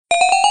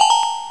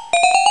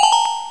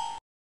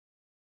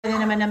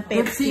naman ng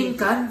Pepsi. Pepsi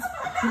can.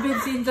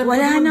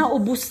 Wala na,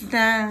 ubus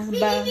na.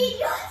 Ba?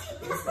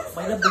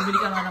 May love, bumili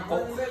ka nga ng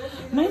Coke.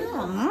 May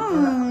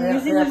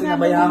Kaya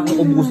pinabayaan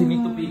ko ubusin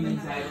ito,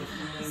 Pili.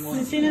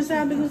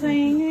 Sinasabi ko sa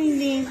inyo,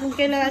 hindi. Kung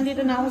kailangan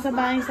dito na ako sa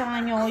bahay sa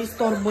kanya,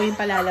 istorbo yung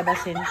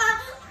palalabasin.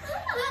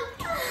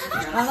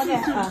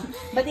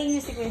 Batiin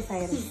niyo si Kuya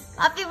Xyrus.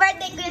 Happy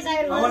birthday, Kuya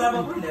Xyrus. Wala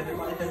ba po?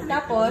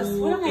 Tapos,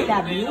 walang I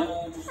love you?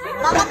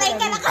 Mamatay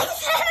ka na kay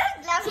Xyrus.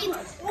 Love you.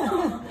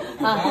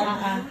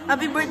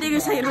 Happy birthday,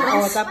 Kuya Xyrus.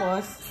 Oh,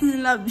 tapos?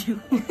 Love you.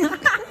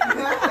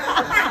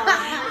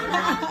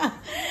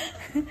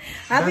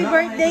 Happy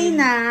birthday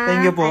na.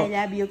 Thank you po. I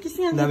love you. Kiss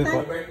nga Dami kita. po.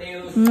 Happy birthday,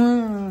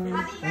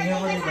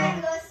 Kuya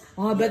Xyrus.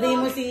 Oh, batiin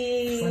mo si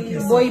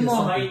boy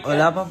mo.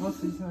 Wala pa po.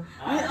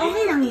 Ay,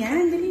 okay lang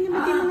yan. Dali na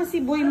batiin mo na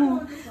si boy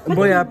mo.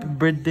 Boy, happy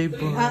birthday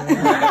po.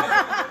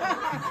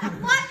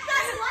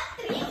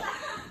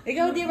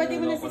 Ikaw, di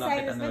batiin mo na si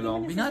Xyrus.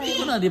 Binati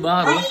ko na, di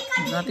ba, Haro?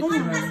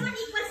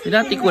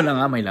 Binati ko na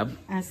nga, my love.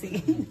 Ah,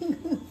 sige. 1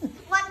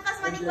 plus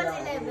 1 equals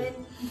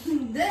 11.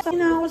 Hindi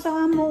na ako sa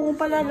kamo kung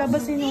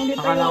palalabasin ulit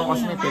tayo. Akala ko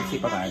kasi may Pepsi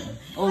pa tayo.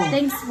 Oh.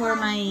 Thanks for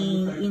my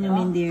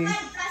inumin, dear.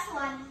 5 plus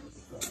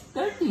 1.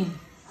 30.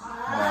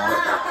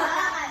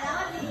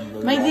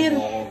 My dear,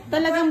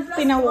 talagang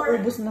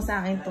pinauubos mo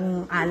sa akin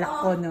tong alak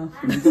ko, no?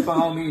 Hindi ko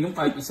pa nga umiinom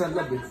kahit isang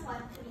lab eh.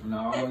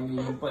 Wala ka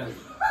umiinom pa eh.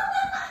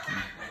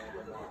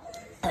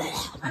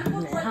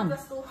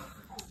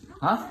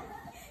 Ha?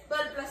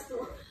 12 plus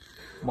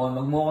 2. Bon,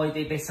 wag mo ko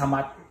ititest sa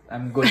mat.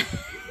 I'm good.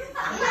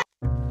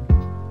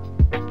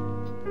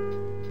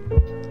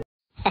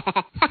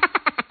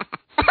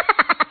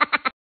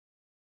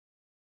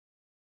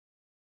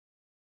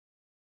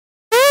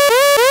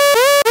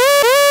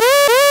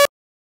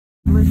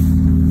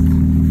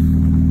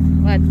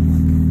 What?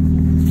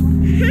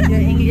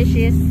 Your English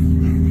is?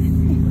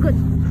 Good.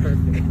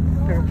 Perfect.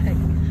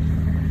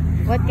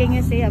 What can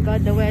you say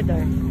about the weather?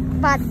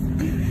 Bad.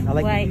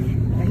 Why?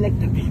 I like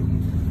the view.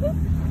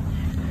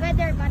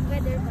 Weather bad,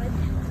 weather bad.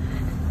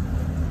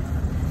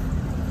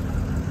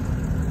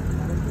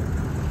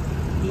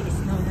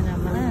 I-snow na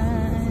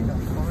naman.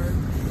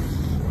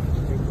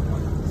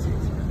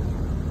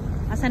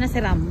 Asa na si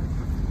Ram?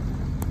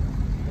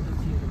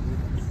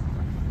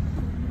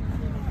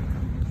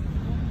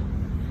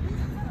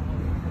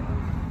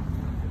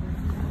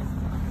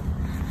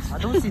 I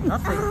don't see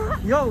nothing.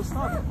 Yo,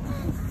 stop.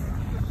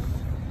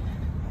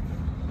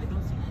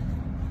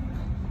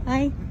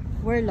 Hi,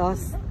 we're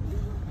lost.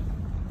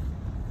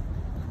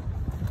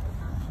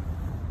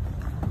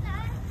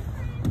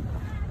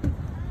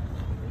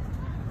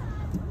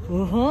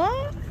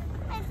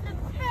 It's the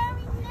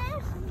very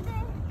next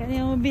day.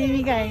 Kanya mo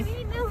baby guys.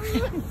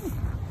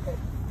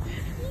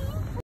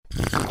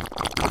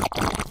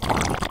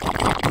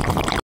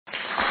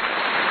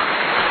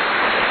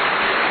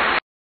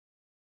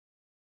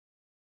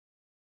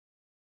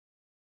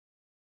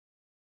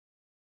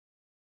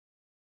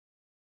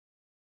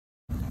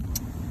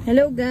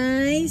 Hello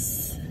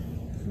guys.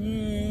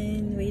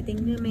 Yan,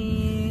 waiting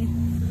kami.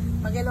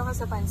 Magalo ka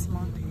sa pants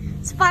mo.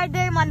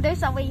 Spider-Man,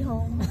 there's a way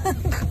home.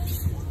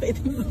 Pwede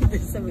mo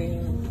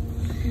sabihin.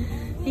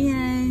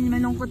 Ayan,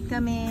 malungkot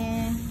kami.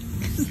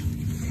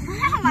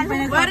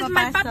 Where's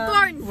my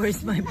popcorn? Where's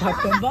my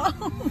popcorn ba?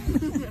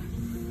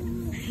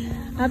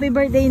 Happy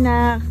birthday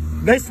na.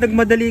 Guys,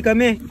 nagmadali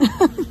kami.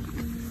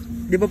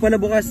 Di ba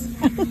pala bukas?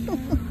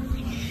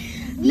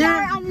 We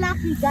are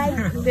unlucky,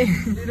 guys.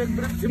 Hindi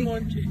nag-brief si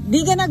Monchi.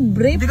 Di ka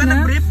nag-brief na? Di ka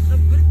nag-brief?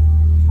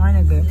 Ah,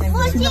 nag-brief.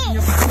 Monchi!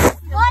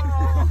 What?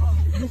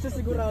 Hindi siya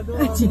sigurado.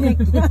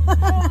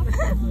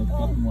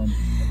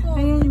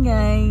 Ayun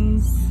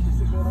guys.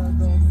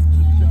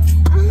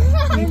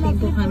 Waiting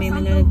po kami.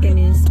 Manood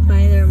kami ng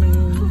Spider-Man.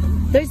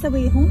 There's a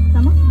way home?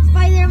 Tama?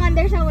 Spider-Man,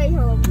 there's a way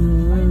home.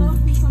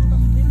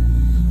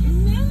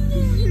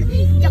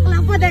 Joke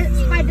lang po, there's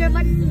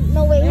Spider-Man,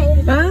 no way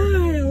home. Ah,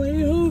 no way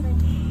home.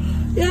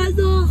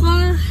 Yato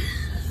ka.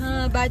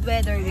 Bad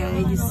weather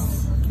guys.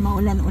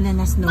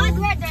 Maulan-ulan na snow. Bad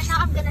weather,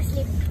 now I'm gonna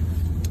sleep.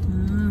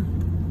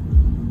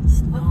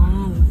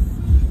 Snow.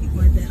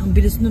 Ang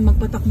bilis nun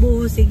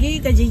magpatakbo.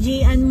 Sige,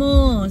 kajijian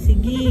mo.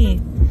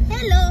 Sige.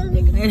 Hello.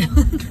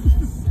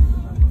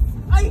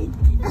 Ay!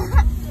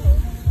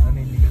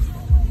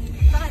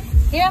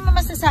 Kaya mo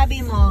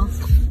masasabi mo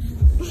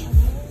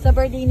sa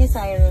birthday ni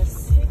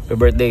Xyrus? Happy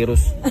birthday,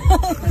 Rus.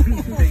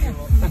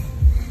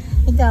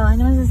 Ikaw,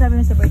 ano masasabi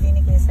mo sa birthday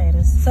ni Kuya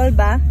Xyrus? Solve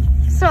ba?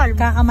 Solve.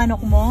 Kakamanok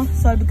mo?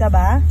 Solve ka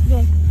ba?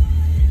 Yes.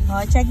 O,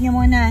 check nyo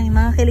muna yung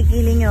mga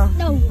kilikili nyo.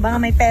 No. Baka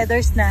may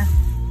feathers na.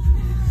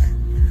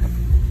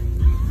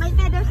 May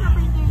feathers na po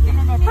yung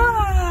internet.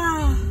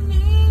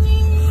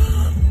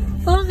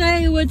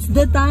 Okay, what's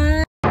the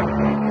time?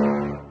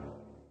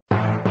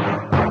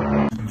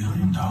 $1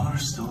 million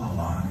still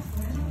alive?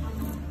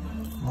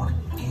 What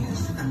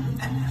is an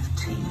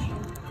NFT?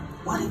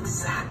 What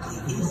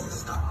exactly is the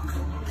stock?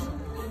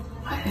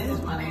 What is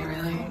money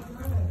really?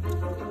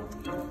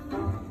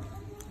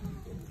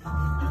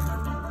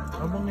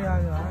 Abang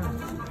niyayaan.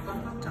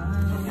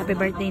 Happy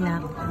birthday na.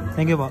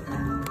 Thank you po.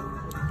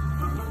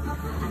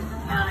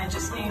 I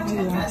just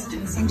invest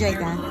in some Enjoy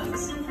pure ka.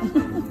 looks.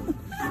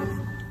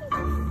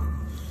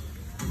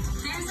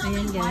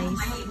 Ayan guys,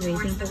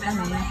 waiting po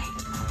kami.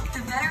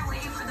 The better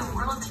way for the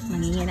world to use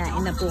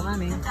Manginginain na po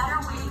kami. the better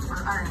way for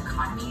our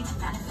economy to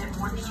benefit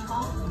more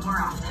people more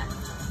often.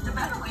 The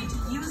better way to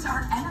use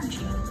our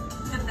energy.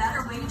 The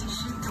better way to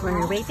shape the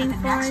We're world waiting the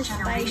for next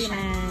generation.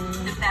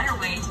 Spider-Man. The better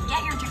way to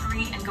get your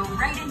degree and go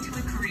right into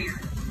a career.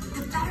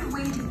 The better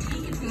way to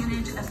take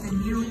advantage of the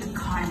new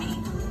economy.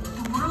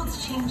 The world's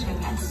changing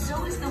and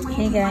so is the way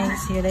Hey we guys, learn.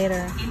 see you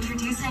later.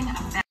 Introducing a